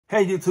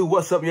Hey YouTube,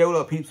 what's up? Yeah, what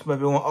up peeps,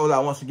 everyone?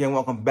 Hola, once again,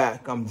 welcome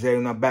back. I'm Jay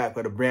and I'm back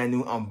with a brand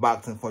new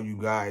unboxing for you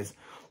guys.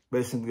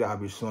 Basically, I'll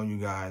be showing you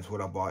guys what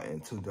I bought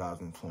in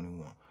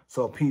 2021.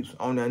 So peeps,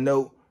 on that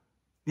note,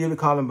 leave a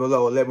comment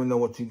below and let me know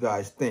what you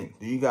guys think.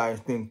 Do you guys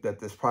think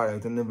that this product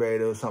is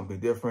innovative, something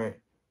different?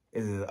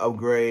 Is it an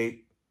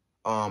upgrade?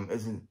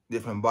 Is it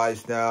different body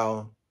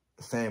style,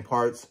 same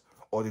parts?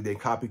 Or did they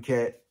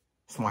copycat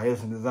somebody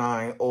else's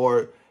design?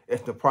 Or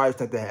it's the price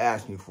that they're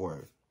asking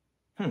for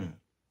it?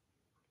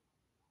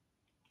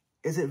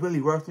 Is it really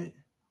worth it?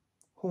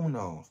 Who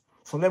knows?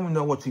 So let me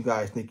know what you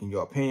guys think in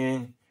your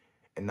opinion,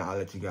 and I'll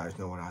let you guys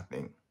know what I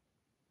think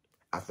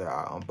after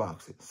I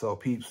unbox it. So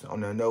peeps,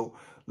 on that note,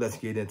 let's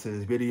get into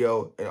this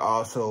video. And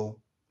also,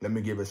 let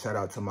me give a shout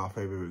out to my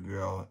favorite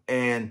girl.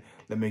 And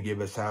let me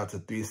give a shout out to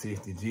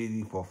 360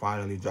 GD for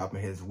finally dropping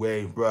his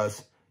wave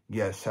brush.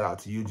 Yes, shout out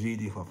to you,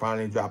 GD, for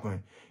finally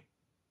dropping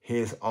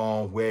his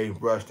own wave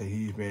brush that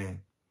he's been,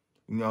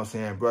 you know what I'm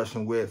saying,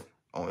 brushing with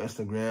on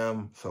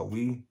Instagram. So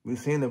we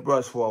seen the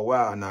brush for a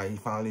while now. He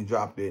finally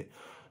dropped it.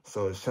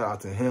 So shout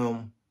out to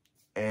him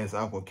and his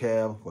Uncle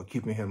Kev for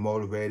keeping him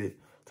motivated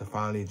to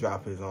finally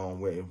drop his own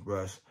wave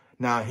brush.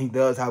 Now he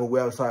does have a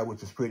website,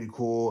 which is pretty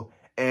cool.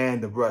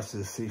 And the brush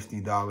is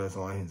 $60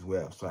 on his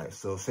website.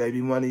 So save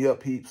your money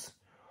up, peeps.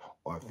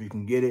 Or if you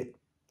can get it,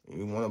 and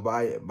you want to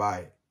buy it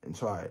and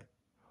try it.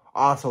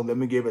 Also, let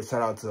me give a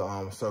shout out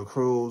to Sir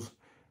Cruz.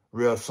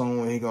 Real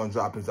soon, he's going to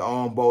drop his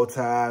own bow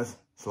ties.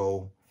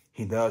 So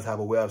he does have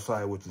a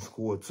website, which is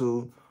cool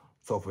too.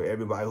 So for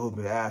everybody who's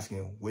been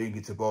asking, where you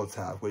get your bow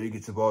ties, where you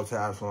get your bow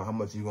ties from, how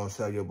much you gonna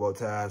sell your bow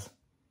ties,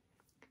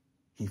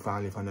 he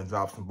finally finna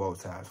drop some bow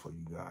ties for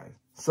you guys.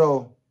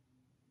 So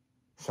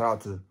shout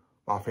out to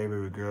my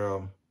favorite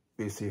girl,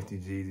 Big 60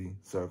 GD,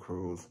 Sir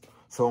Cruz.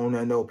 So on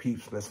that note,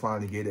 peeps, let's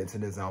finally get into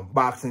this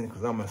unboxing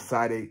because I'm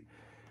excited.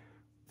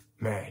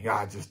 Man,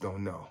 y'all just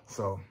don't know.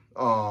 So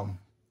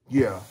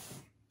yeah.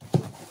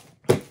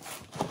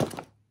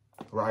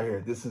 Right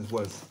here, this is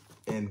what's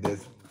in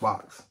this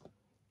box.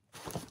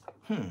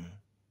 Can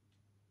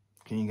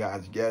you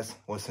guys guess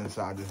what's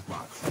inside this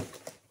box?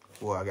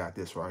 Well, I got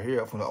this right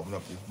here. I'm gonna open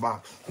up this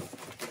box.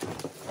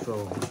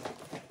 So,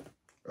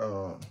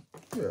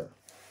 yeah.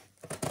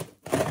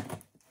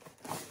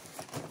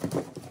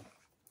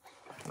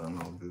 I don't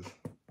know this.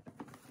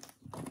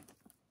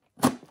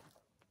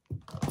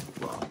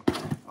 Wow.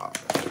 All right.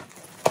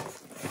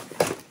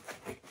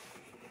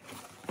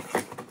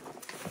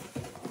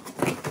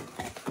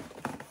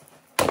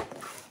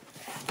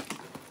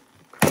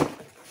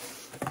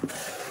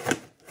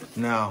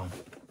 Now,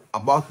 I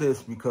bought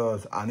this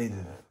because I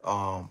needed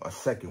a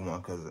second one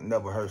because it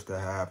never hurts to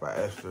have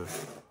an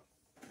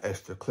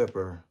extra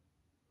clipper.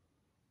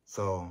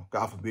 So,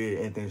 God forbid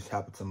anything should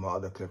happen to my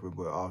other clipper,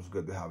 but it was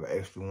good to have an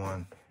extra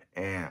one.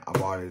 And I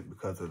bought it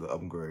because of the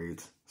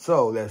upgrades.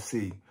 So, let's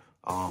see.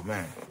 Oh,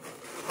 man.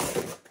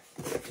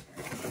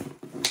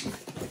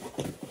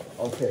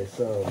 Okay,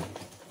 so,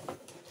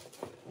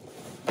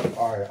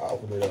 all right, I'll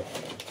open it up.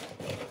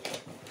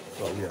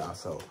 So, yeah,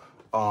 so.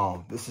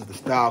 This is the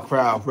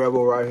stylecraft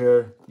Rebel right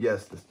here.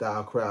 Yes, the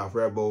stylecraft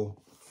Rebel.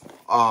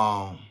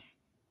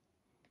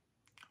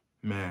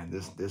 Man,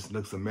 this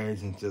looks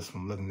amazing just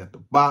from looking at the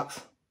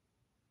box.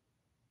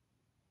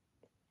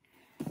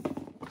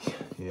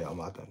 Yeah, I'm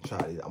about to try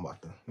it.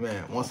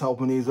 Man, once I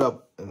open these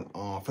up and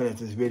finish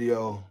this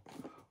video,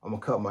 I'm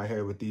gonna cut my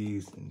hair with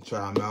these and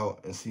try them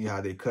out and see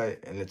how they cut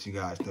and let you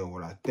guys know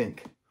what I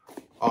think.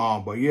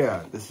 But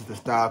yeah, this is the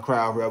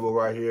stylecraft Rebel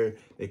right here.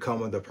 They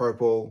come with the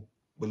purple,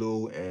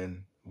 blue,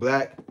 and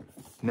black.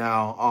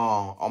 Now,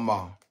 on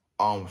my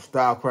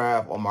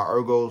stylecraft, on my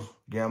ergos,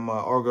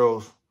 Gamma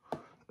ergos,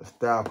 the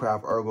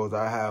stylecraft ergos,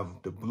 I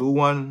have the blue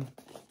one.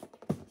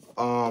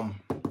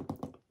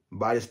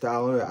 Body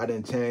style on it. I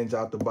didn't change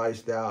out the body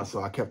style,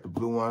 so I kept the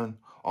blue one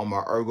on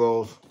my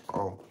ergos.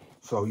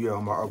 So yeah,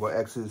 on my ergo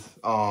X's.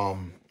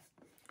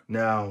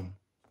 Now,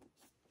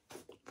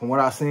 from what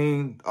I've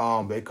seen,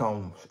 they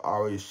come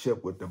already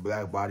shipped with the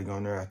black body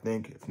on there, I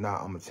think. If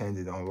not, I'm gonna change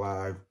it on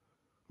live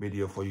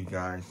video for you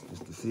guys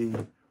just to see.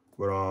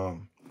 But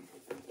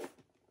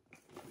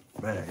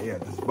man, yeah,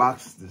 this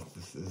box,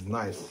 this is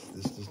nice.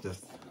 This is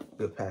just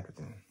good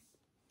packaging.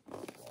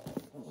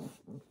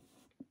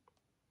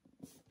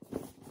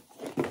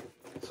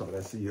 So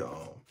let's see,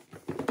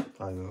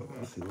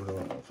 let's see what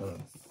I'm trying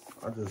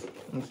to,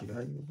 let me see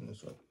how you open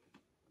this up.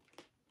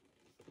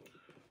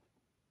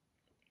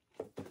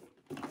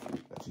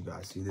 Let you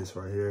guys see this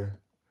right here.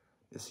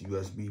 It's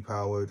USB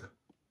powered.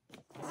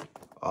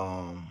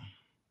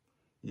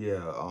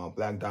 Yeah,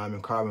 black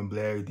diamond carbon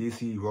blade,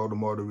 DC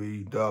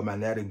rotomotory, dub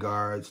magnetic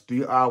guards,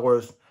 3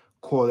 hours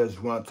cordless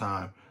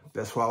runtime.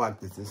 That's why I like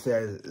this. It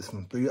says it's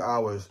from 3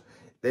 hours.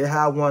 They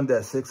have one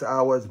that's 6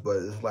 hours, but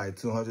it's like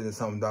 $200 and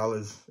something,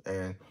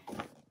 and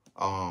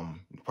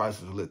the price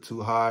is a little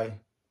too high.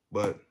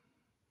 But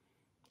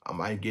I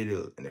might get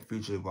it in the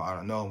future, but I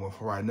don't know. But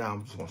for right now,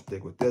 I'm just gonna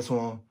stick with this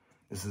one.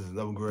 This is an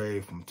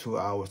upgrade from 2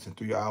 hours to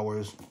 3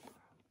 hours.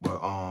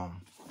 But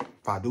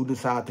if I do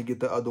decide to get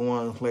the other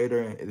ones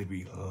later, it'll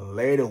be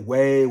later,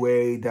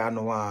 way down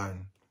the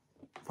line.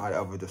 if I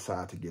ever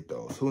decide to get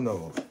those. Who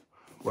knows?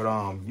 But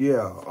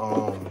yeah,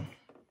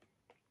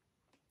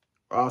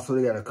 also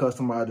they got a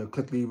customizer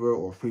click lever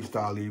or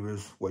freestyle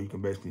levers where you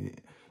can basically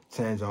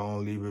change your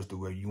own levers the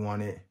way you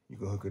want it. You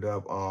can hook it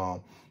up.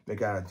 They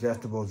got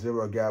adjustable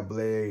 0-gap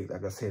blade,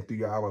 like I said,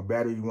 3-hour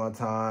battery one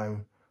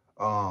time.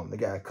 They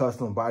got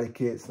custom body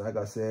kits, like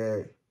I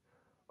said,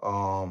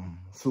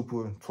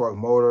 super torque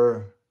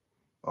motor.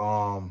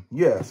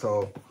 Yeah,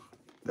 so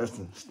that's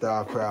the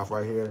Stylecraft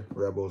right here,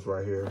 Rebels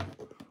right here.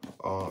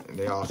 And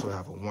they also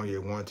have a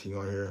 1-year warranty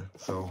on here.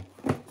 So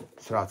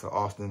shout out to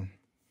Austin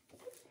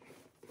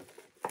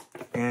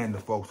and the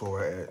folks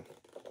over at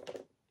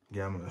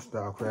Gamma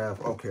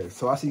Stylecraft. Okay,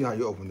 so I see how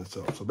you open this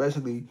up. So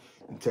basically,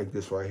 you take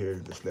this right here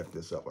and just lift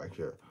this up right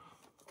here.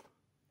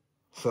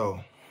 So,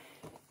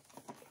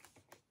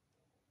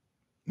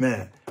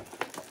 man,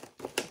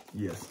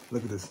 yes,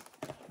 look at this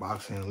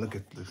box and look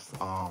at this,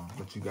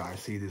 let you guys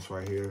see this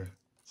right here.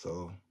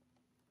 So,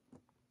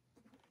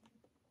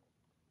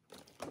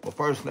 but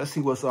first, let's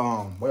see what's,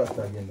 what else did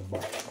I get in the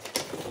box?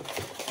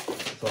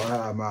 So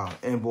I have my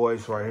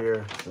invoice right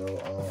here.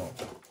 So,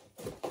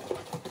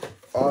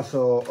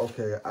 also,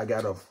 okay, I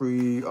got a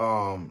free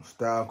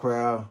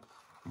Stylecraft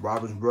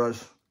Robert's brush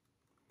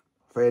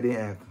fading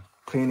and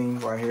cleaning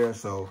right here.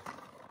 So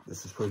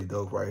this is pretty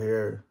dope right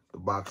here. The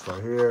box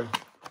right here.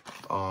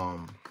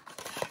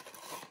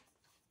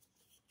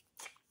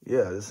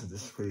 Yeah, this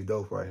is pretty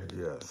dope right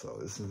here. Yeah, so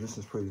this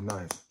is pretty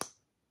nice.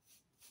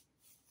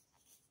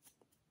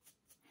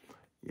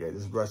 Yeah,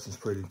 this brush is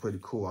pretty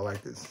cool. I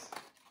like this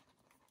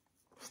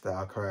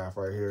Stylecraft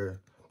right here.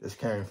 This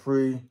came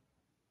free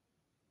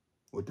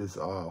with this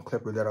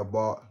clipper that I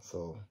bought.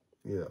 So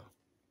yeah.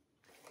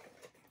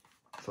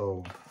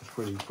 So it's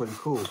pretty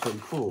cool, pretty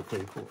cool.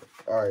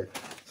 All right,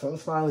 so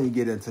let's finally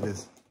get into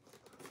this,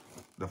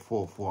 the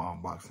full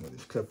unboxing of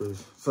these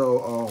clippers.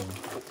 So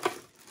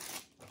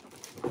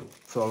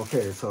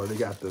okay, so they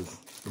got the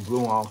blue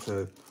one.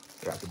 So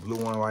they got the blue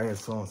one right here.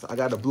 So I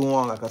got the blue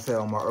one, like I said,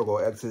 on my Ergo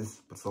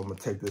X's. So I'm gonna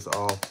take this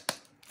off,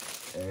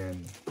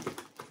 and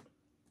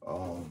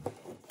I'm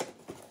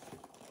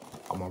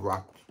gonna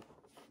rock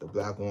the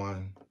black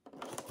one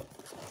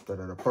instead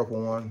of the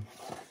purple one.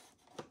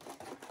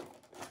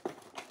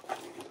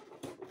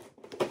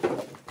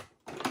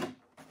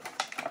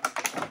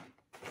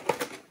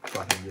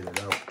 Get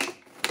it out.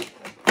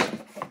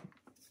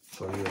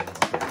 So yeah,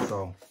 okay,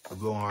 so the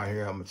blue one right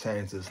here, I'm gonna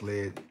change this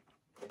lid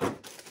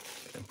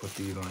and put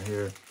these on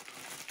here.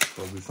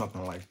 So it'll be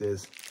something like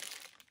this.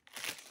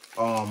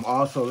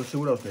 Also, let's see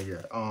what else they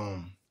got.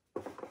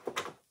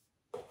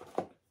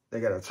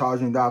 They got a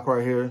charging dock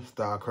right here,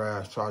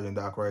 Stylecraft charging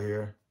dock right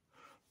here.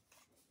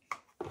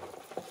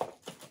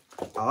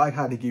 I like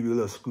how they give you a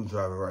little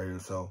screwdriver right here.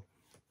 So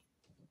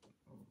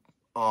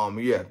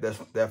yeah, that's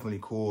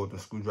definitely cool, the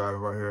screwdriver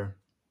right here.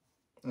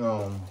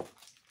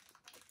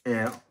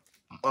 And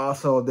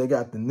also they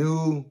got the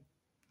new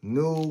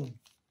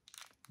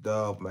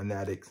Dub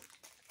Magnetics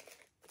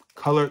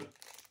colored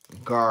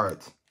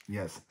guards.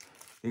 Yes,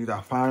 these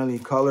are finally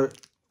colored,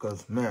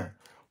 because man,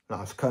 when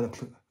I was cutting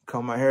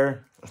my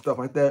hair and stuff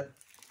like that,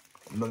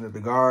 I'm looking at the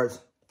guards,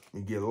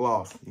 you get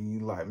lost. You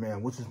like,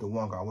 man, which is the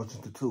one guard, which is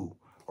the two,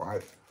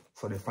 right?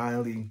 So they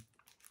finally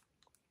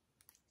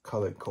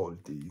color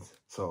coded these,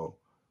 so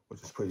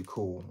which is pretty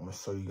cool. I'm gonna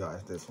show you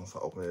guys this once I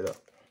open it up.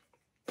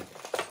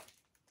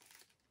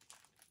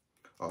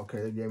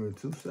 Okay, they gave me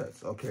 2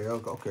 sets. Okay.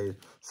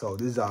 So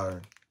these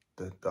are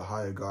the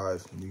higher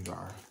guards, and these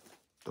are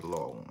the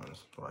lower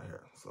ones right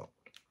here. So,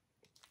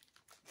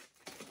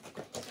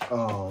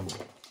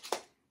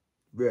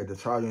 we have the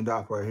charging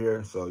dock right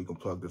here, so you can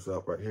plug this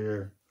up right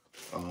here.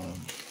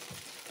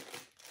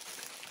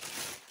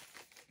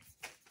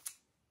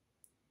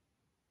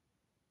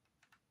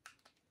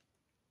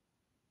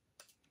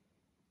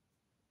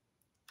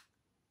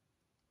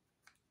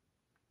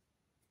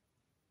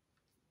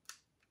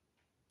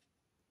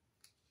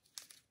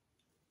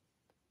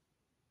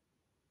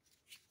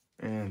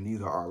 And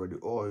these are already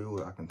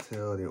oiled. I can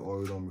tell they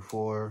oiled them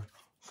before.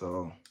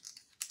 So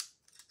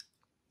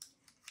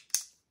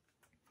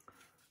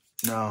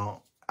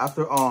now,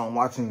 after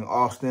watching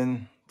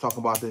Austin talk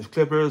about these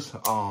clippers,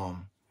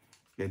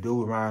 they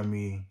do remind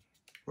me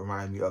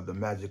of the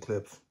Magic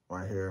clips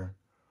right here.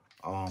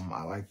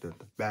 I like the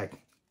back.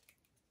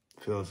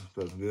 Feels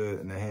good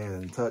in the hand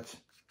and touch.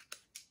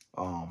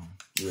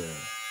 Yeah.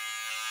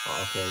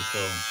 Okay,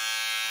 so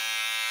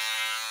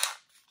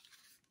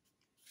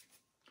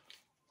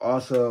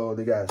also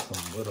they got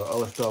some little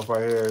other stuff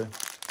right here,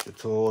 the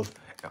tools.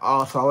 And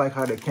also I like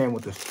how they came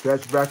with the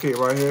stretch bracket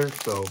right here.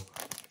 So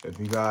if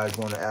you guys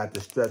want to add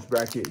the stretch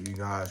bracket, you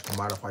guys can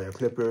modify your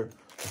clipper.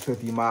 The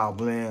 50 mile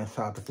blend,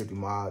 shout out to 50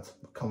 mods,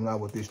 coming out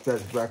with these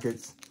stretch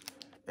brackets.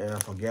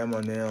 And from Gamma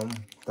and them,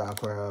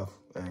 Stylecraft,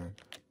 and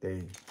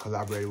they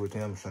collaborated with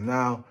him. So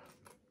now,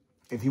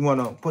 if you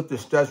want to put the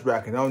stretch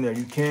bracket on there,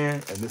 you can.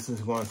 And this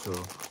is going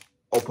to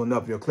open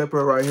up your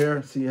clipper right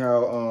here. See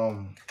how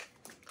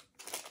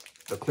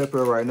the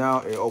clipper right now,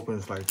 it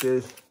opens like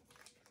this.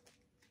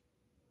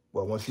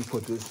 But once you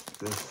put this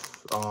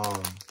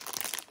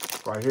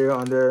right here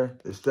under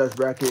the stretch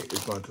bracket is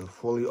going to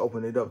fully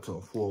open it up to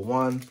a full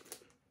 1. And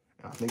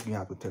I think you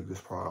have to take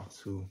this part off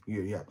too.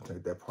 Yeah, you have to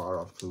take that part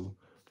off too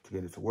to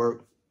get it to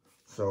work.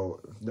 So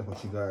that's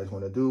what you guys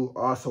want to do.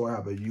 Also, I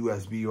have a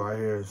USB right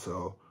here.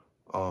 So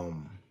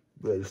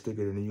you stick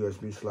it in the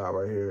USB slot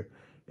right here,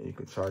 and you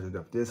can charge it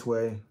up this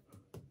way.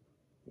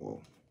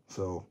 Whoa.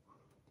 So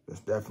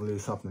it's definitely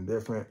something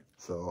different.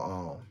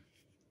 So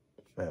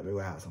man, we're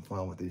gonna have some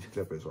fun with these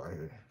clippers right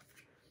here.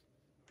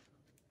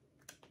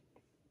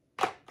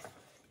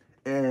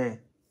 And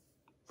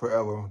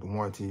forever, the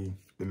warranty,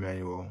 the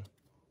manual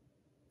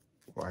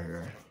right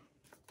here.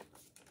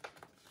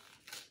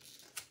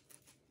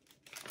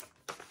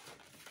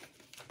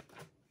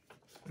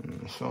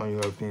 And showing you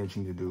everything that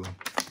you need to do.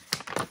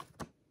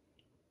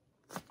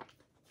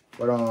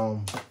 But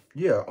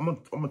yeah, I'm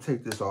gonna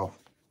take this off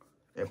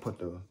and put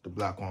the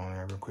black one on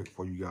there real quick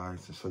for you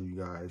guys to show you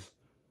guys.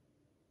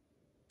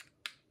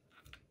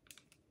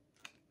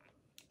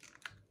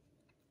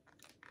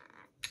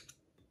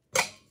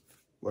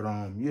 But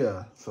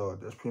yeah, so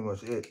that's pretty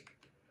much it.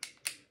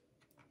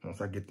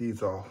 Once I get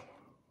these off,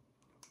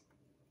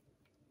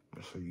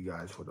 I'm gonna show you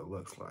guys what it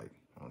looks like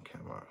on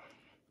camera.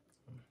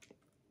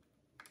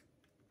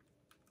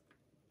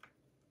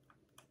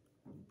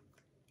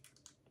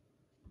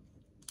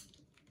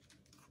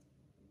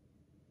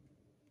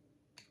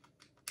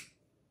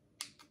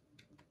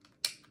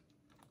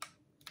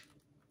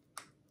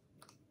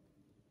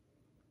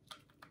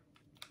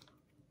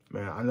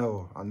 Man,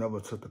 I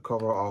never took the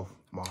cover off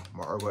my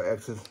Ergo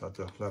X's. I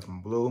just left them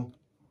blue.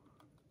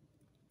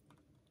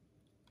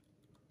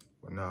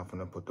 But now I'm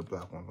gonna put the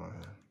black ones on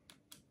here.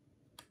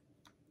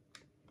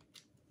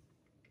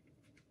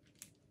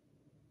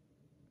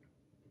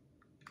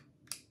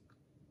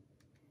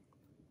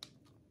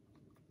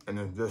 And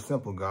it's just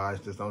simple, guys.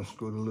 Just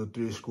unscrew the little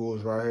 3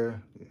 screws right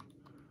here.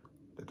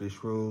 The 3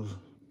 screws.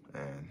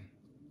 And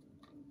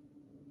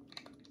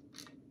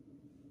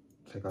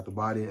take out the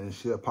body and it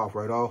should pop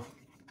right off.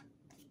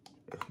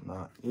 If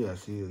not, yeah,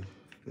 see,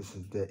 this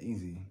is that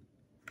easy.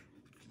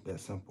 It's that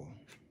simple.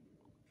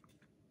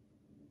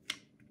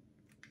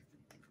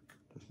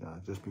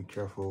 Just be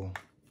careful.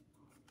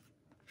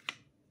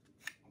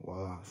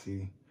 Voila,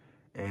 see?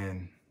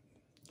 And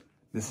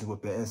this is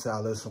what the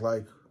inside looks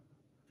like.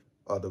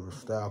 The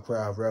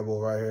Stylecraft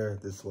Rebel right here.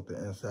 This is what the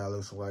inside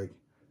looks like.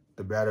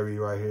 The battery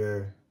right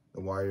here,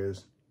 the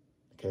wires,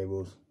 the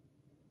cables.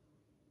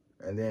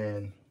 And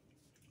then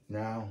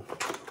now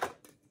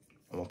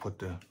I'm gonna put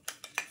the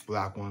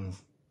black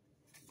ones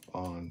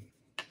on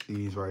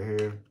these right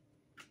here.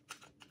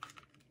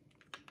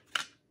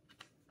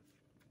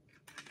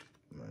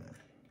 Man.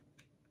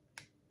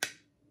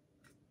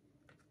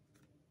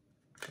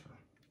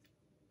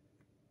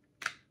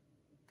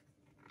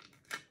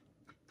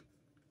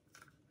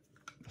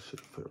 It should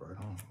fit right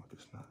on, but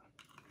it's not.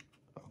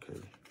 Okay.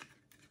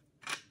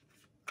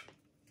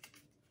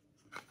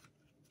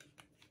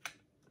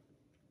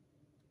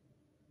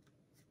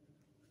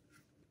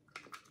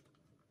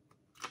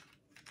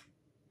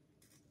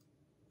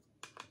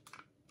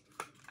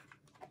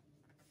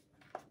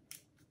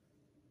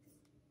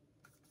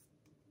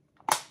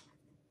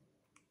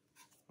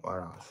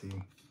 Wow, see?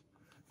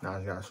 Now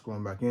I gotta screw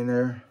them back in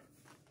there.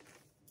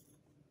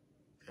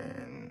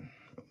 And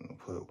I'm gonna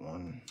put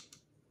one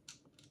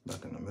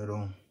back in the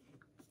middle.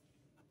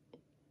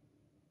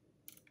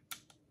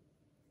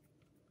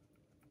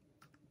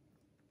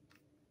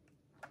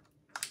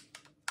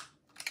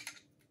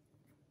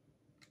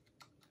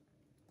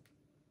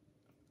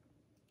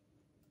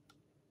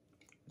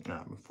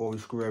 Now, before we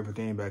screw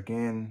everything back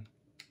in,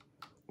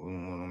 we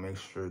wanna make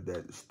sure that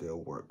it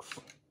still works.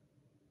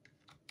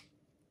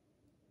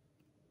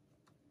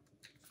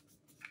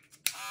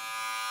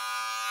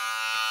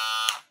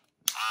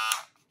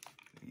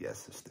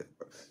 Yes, it still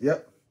works.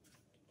 Yep.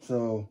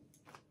 So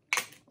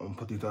I'm gonna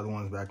put these other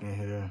ones back in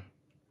here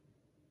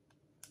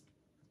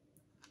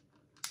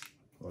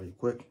really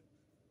quick.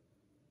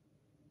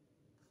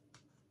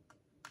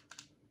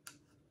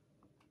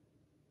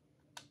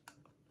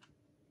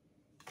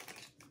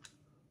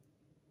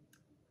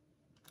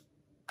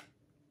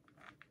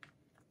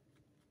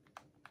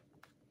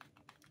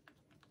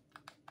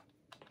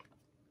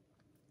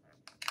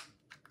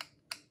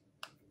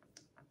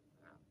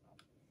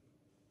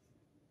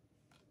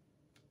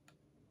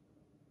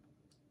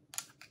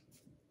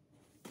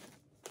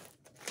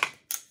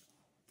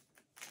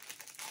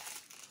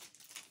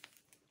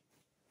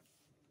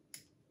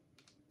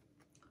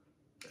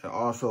 And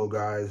also,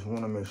 guys, we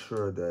want to make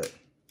sure that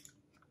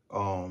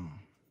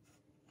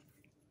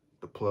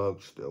the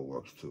plug still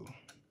works too.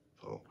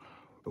 So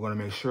we're going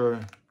to make sure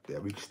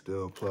that we can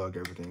still plug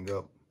everything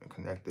up and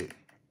connect it,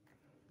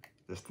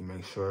 just to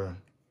make sure.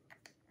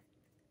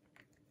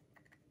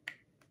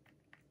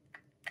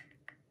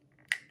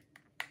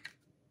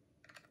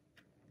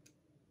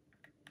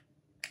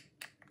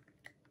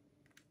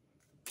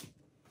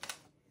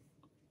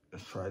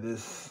 Let's try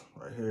this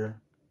right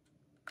here.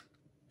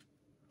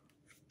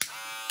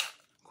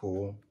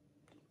 Cool.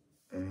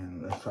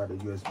 And let's try the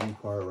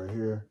USB part right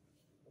here.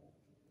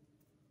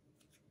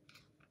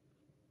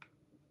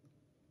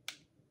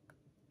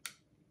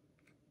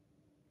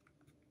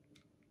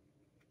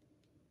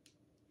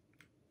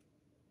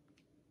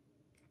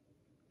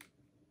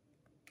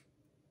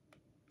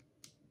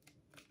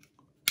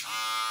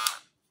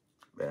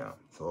 bam.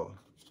 So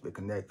they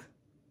connect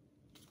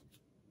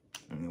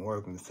and they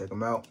work. Let's check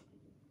them out.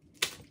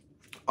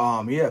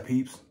 Yeah,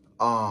 peeps.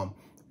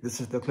 This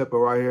is the clipper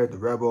right here, the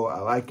Rebel. I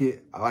like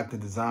it. I like the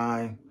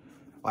design.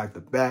 I like the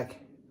back.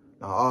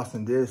 Now,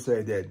 Austin did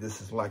say that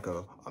this is like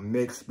a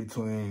mix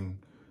between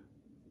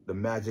the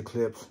Magic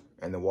Clips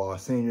and the Wall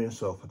Seniors.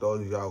 So for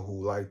those of y'all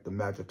who like the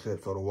Magic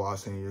Clips or the Wall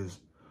Seniors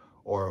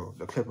or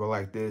the clipper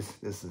like this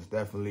is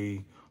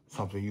definitely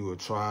something you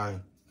would try.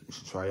 You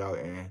should try out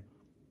and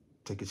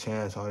take a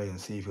chance on it and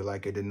see if you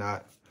like it or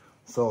not.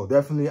 So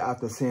definitely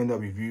after seeing the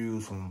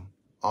reviews from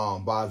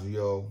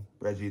Bazio,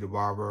 Reggie the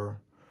Barber,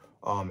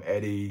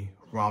 Eddie,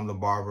 Rom the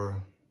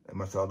Barber, and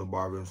much other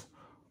barbers,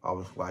 I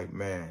was like,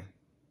 man,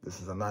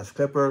 this is a nice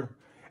clipper.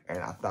 And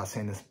after I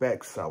seen the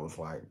specs, I was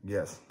like,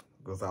 yes,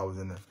 because I was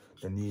in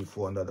the need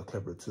for another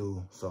clipper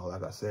too. So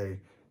like I say,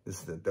 this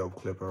is the dope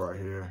clipper right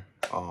here.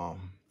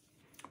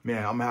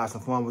 Man, I'm gonna have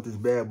some fun with this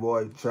bad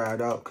boy. Try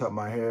it out, cut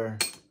my hair,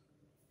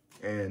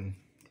 and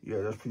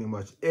yeah, that's pretty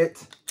much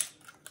it.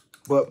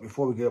 But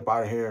before we get up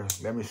out of here,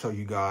 let me show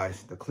you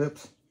guys the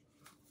clips,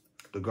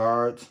 the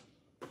guards.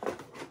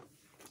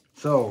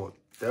 So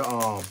the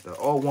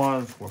old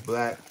ones were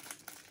black,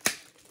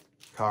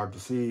 hard to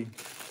see,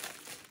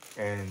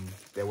 and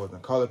they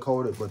wasn't color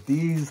coded. But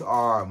these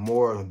are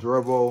more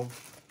durable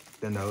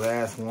than the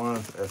last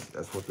ones.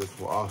 That's what this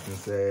Austin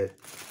said.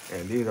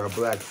 And these are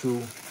black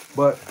too,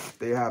 but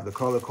they have the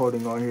color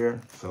coding on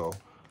here. So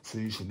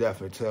you should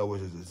definitely tell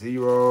which is a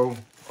 0,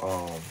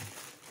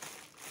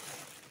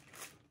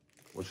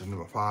 which is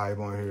number 5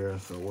 on here.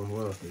 So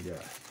what else they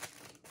got?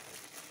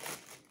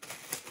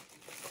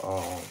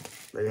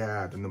 They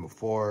have the number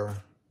 4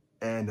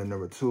 and the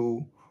number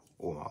 2.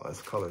 Oh,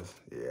 that's colors.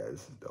 Yeah,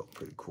 this is dope.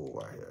 Pretty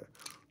cool right here.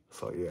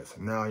 So yeah, so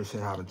now you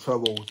shouldn't have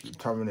trouble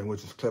determining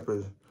which is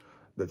clippers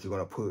that you're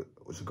gonna put,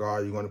 which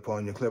guard you're gonna put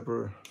on your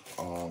clipper.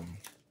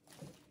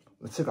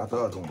 Let's check out the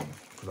other one,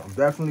 because I'm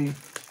definitely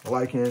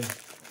liking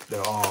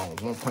the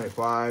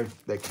 1.5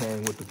 that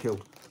came with the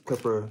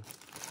clipper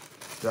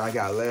that I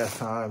got last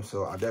time.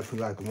 So I definitely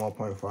like the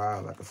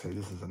 1.5. Like I said,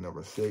 this is a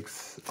number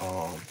 6.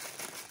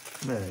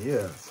 Man,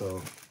 yeah, so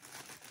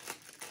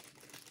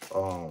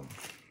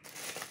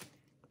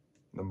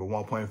number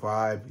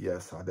 1.5,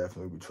 yes, I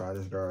definitely be trying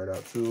this guard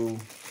out too.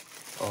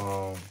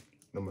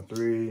 Number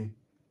 3,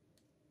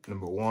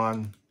 number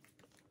 1.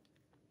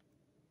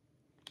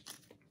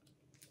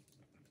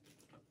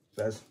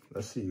 Let's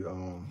see.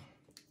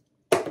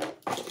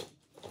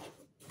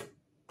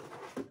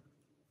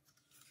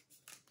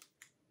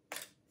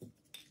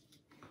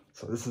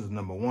 So this is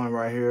number 1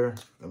 right here.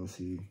 Let me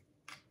see.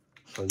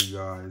 Show you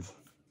guys.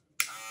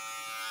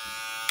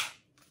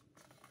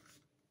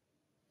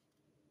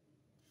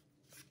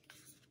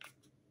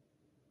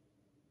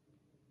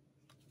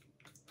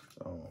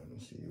 Let me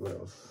see what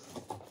else.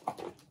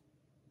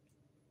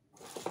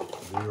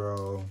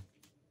 0,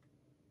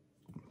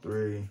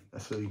 3.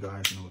 Let's show you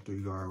guys number 3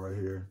 guard right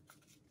here.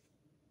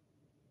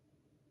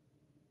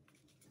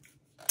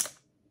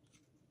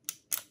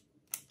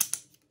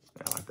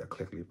 I like that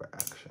click lever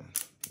action.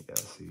 Yeah,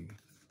 see.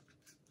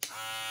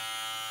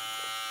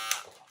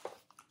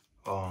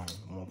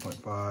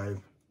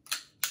 1.5.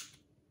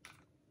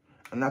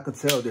 And I can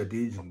tell that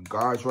these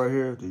guards right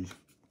here,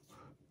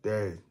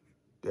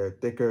 they're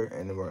thicker,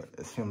 and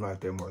it seems like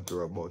they're more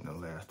durable than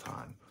the last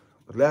time.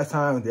 But last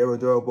time they were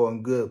durable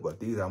and good, but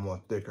these are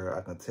more thicker.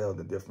 I can tell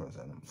the difference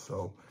in them.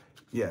 So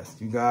yes,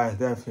 you guys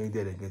definitely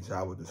did a good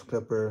job with this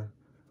clipper.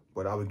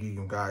 But I will give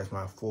you guys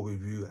my full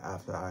review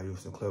after I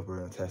use the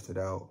clipper and test it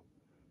out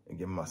and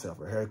give myself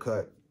a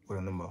haircut with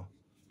a number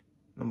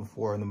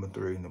 4, number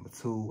 3, number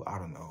 2. I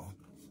don't know.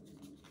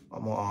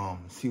 I'm gonna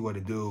see what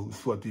it do,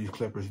 see what these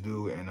clippers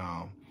do, and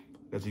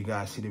let you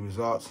guys see the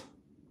results.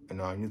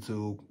 And on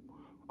YouTube.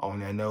 On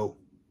that note,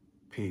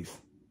 peace.